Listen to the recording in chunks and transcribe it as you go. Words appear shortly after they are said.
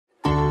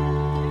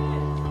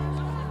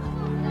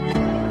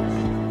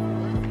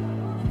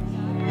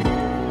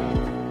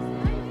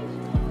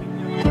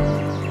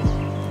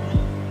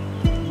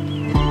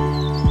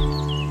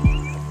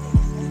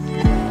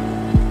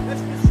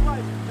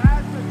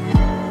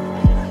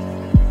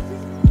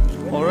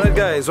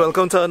guys,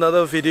 welcome to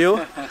another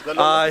video.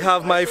 I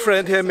have my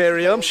friend here,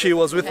 Miriam. She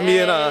was with me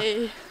in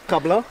a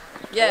Kabla.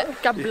 Yeah,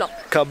 Kabla.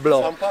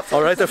 Kabla.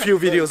 Alright, a few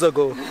videos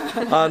ago.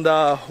 And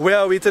where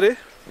are we today?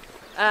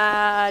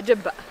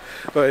 Djebba.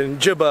 We're in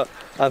Djebba.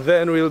 And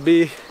then we'll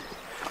be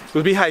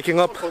hiking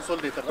up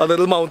a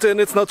little mountain.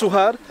 It's not too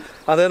hard.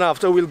 And then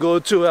after we'll go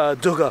to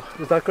Thugga.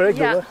 Is that correct?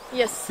 Yeah. Thugga?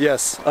 Yes.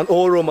 Yes, an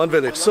old Roman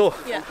village. So,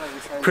 yeah.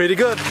 Pretty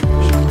good.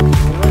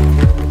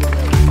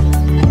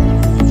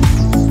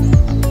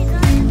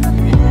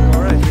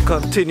 Alright, we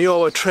continue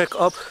our trek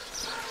up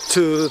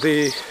to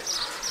the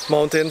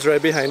mountains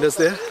right behind us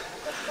there.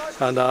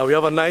 And we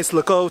have a nice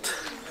lookout.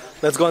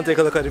 Let's go and take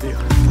a look at the view.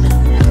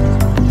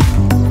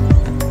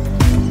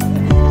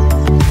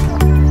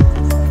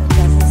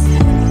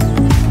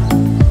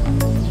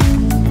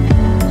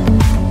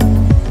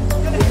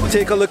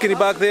 Take a look in the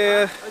back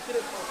there.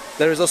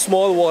 There is a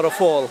small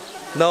waterfall.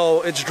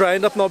 Now it's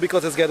drying up now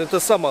because it's getting to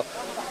summer,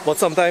 but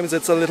sometimes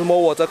it's a little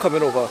more water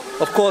coming over.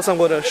 Of course, I'm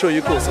going to show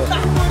you closer.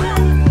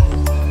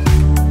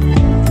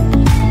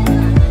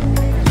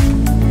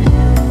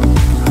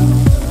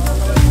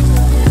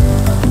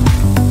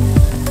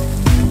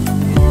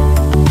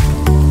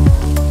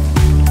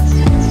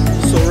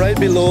 So right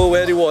below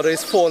where the water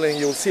is falling,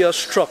 you'll see a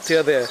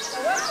structure there.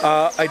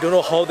 I don't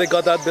know how they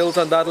got that built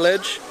on that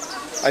ledge.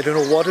 I don't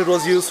know what it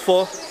was used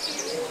for.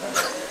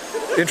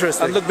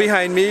 Interesting. And look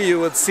behind me, you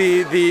would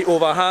see the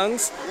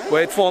overhangs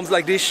where it forms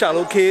like these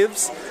shallow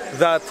caves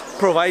that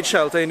provide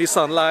shelter in the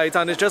sunlight,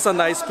 and it's just a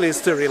nice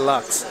place to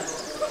relax.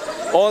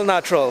 All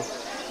natural.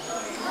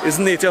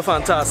 Isn't nature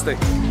fantastic?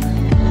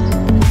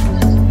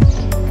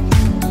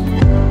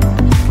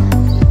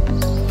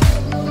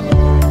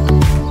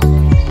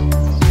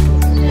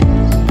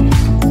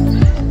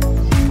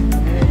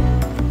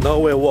 Now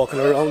we're walking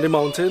around the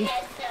mountain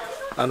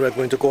and we're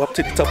going to go up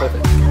to the top of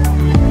it.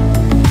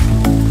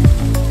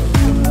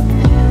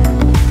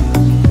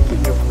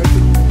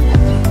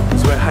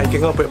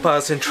 Hiking up, we're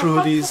passing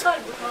through these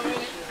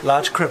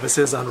large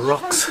crevices and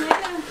rocks.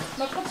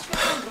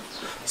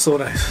 So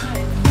nice.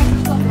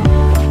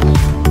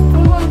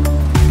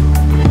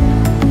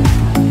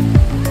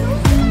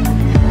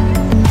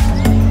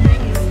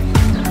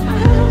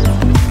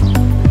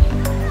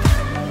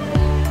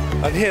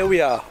 And here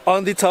we are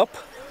on the top,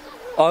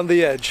 on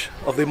the edge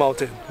of the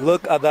mountain.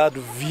 Look at that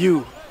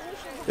view.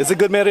 Is it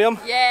good, Miriam?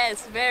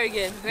 Yes, very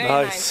good. Very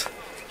nice.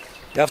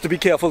 You have to be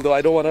careful though,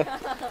 I don't want to,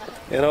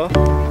 you know.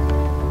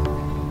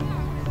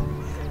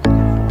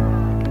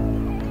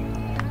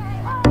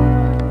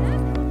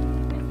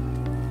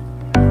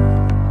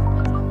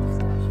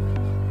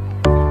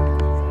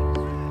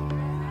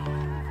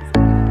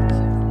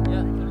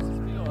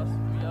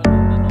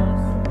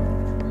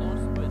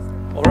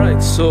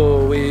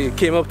 So we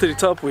came up to the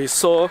top, we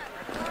saw,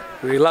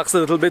 we relaxed a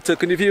little bit,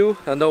 took in the view,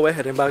 and now we're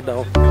heading back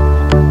down.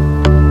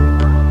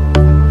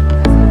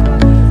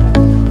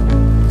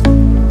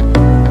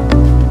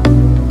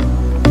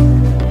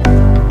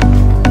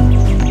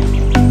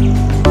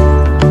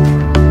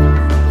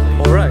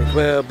 Alright,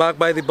 we're back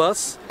by the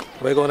bus.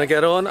 We're going to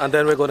get on and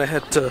then we're going to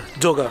head to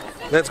Thugga.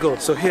 Let's go.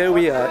 So here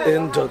we are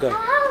in Thugga,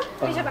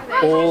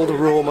 an old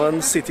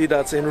Roman city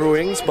that's in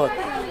ruins, but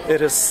it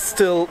is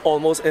still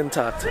almost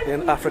intact.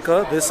 In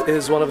Africa, this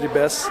is one of the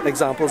best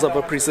examples of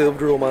a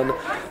preserved Roman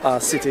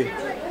city.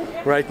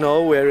 Right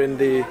now, we're in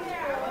the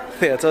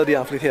theater, the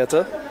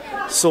amphitheater.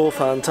 So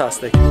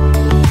fantastic.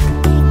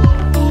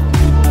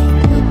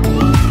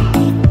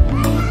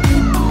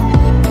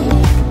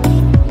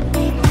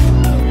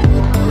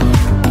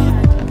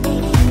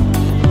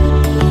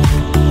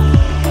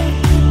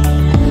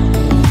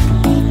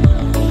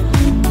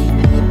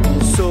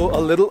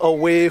 A little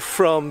away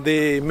from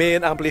the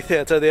main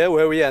amphitheater there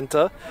where we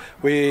enter,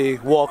 we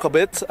walk a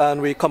bit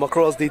and we come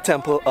across the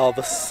temple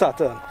of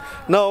Saturn.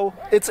 Now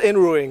it's in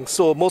ruins,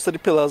 so most of the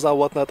pillars and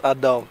whatnot are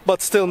down, but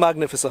still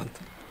magnificent.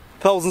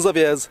 Thousands of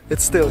years,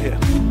 it's still here.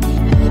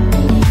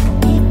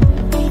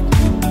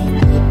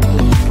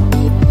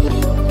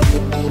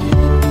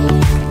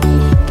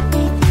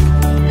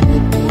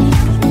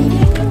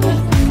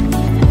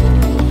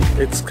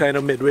 It's kind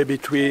of midway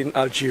between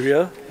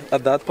Algeria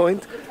at that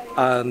point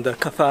and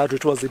Carthage,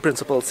 which was the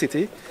principal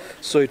city,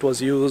 so it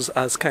was used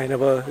as kind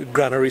of a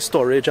granary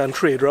storage and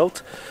trade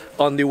route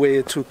on the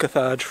way to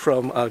Carthage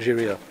from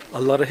Algeria.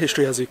 A lot of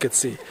history, as you can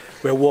see.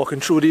 We're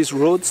walking through these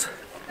roads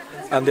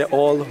and they're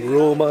all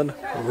Roman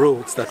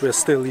roads that we're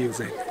still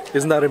using.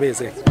 Isn't that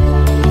amazing?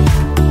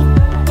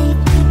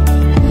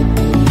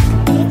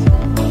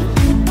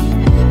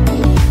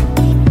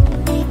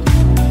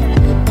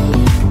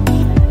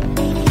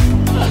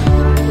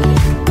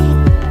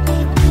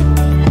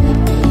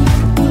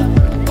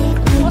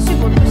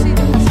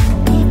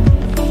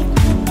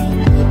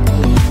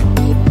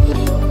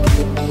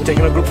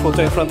 Taking a group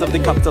photo in front of the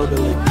Capitol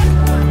building.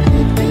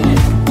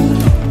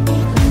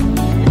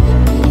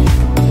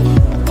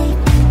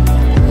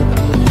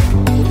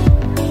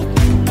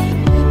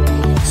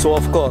 So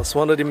of course,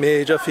 one of the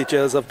major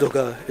features of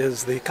Thugga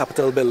is the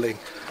Capitol building.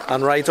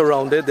 And right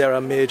around it, there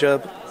are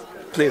major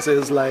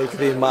places like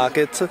the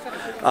market.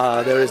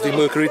 There is the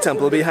Mercury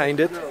Temple behind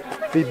it,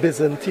 the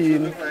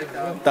Byzantine,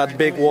 that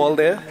big wall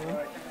there.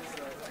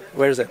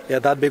 Where is it? Yeah,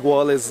 that big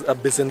wall is a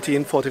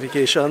Byzantine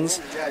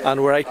fortifications,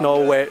 and right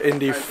now we're in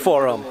the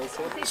Forum.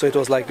 So it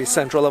was like the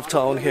central of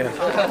town here,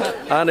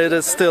 and it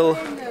is still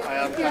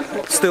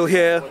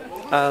here,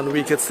 and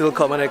we could still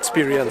come and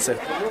experience it.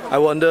 I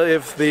wonder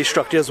if the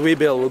structures we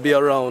build will be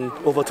around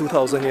over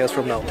 2,000 years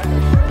from now.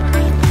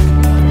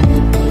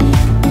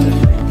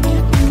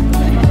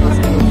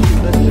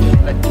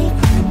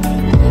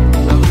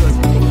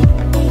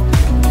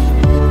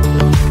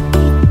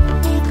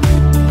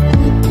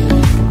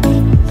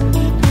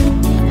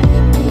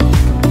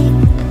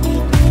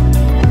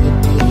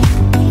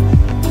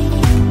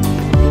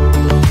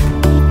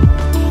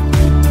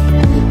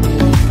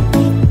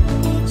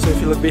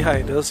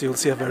 Behind us, you'll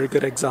see a very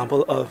good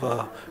example of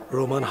a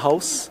Roman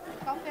house.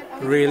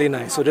 Really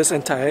nice. So this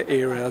entire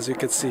area, as you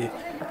can see,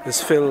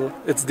 is filled.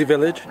 It's the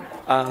village,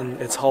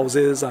 and it's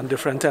houses and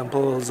different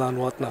temples and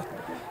whatnot.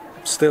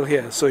 Still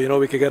here, so you know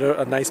we could get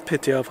a nice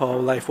picture of how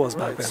life was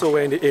back then. So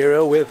we're in the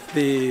area with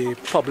the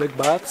public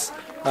baths,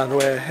 and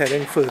we're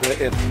heading further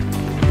in.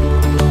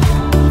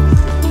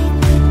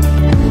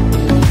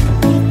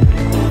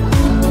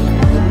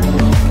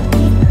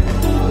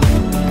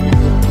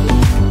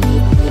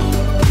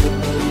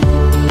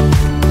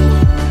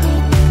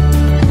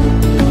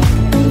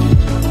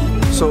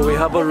 So we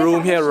have a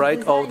room here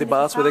right out the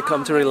baths where they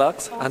come to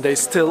relax, and there's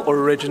still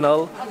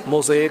original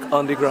mosaic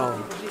on the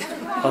ground.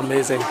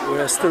 Amazing.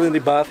 We're still in the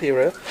bath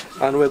area,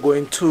 and we're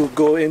going to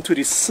go into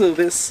the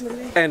service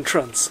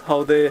entrance,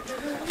 how the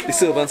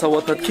servants and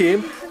whatnot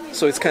came.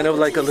 So it's kind of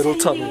like a little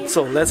tunnel.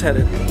 So let's head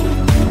in.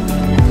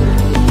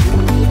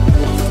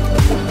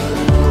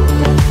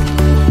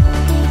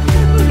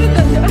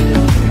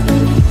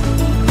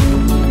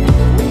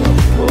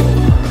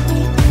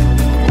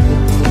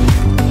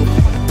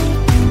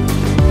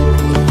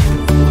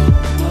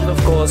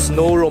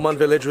 No Roman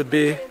village would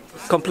be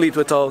complete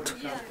without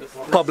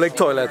public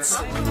toilets.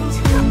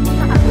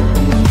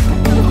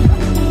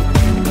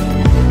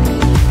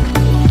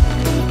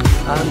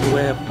 And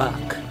we're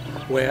back.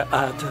 We're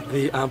at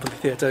the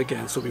amphitheater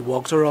again. So we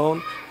walked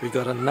around, we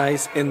got a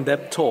nice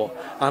in-depth tour.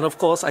 And of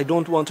course, I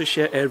don't want to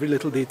share every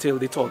little detail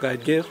the tour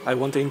guide gives. I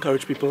want to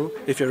encourage people,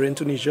 if you're in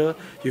Tunisia,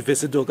 you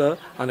visit Thugga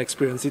and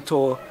experience the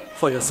tour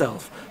for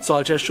yourself. So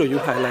I'll just show you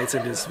highlights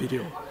in this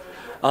video.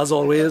 As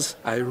always,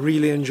 I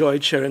really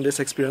enjoyed sharing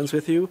this experience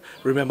with you.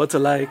 Remember to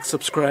like,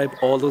 subscribe,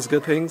 all those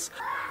good things.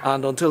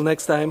 And until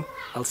next time,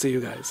 I'll see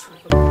you guys.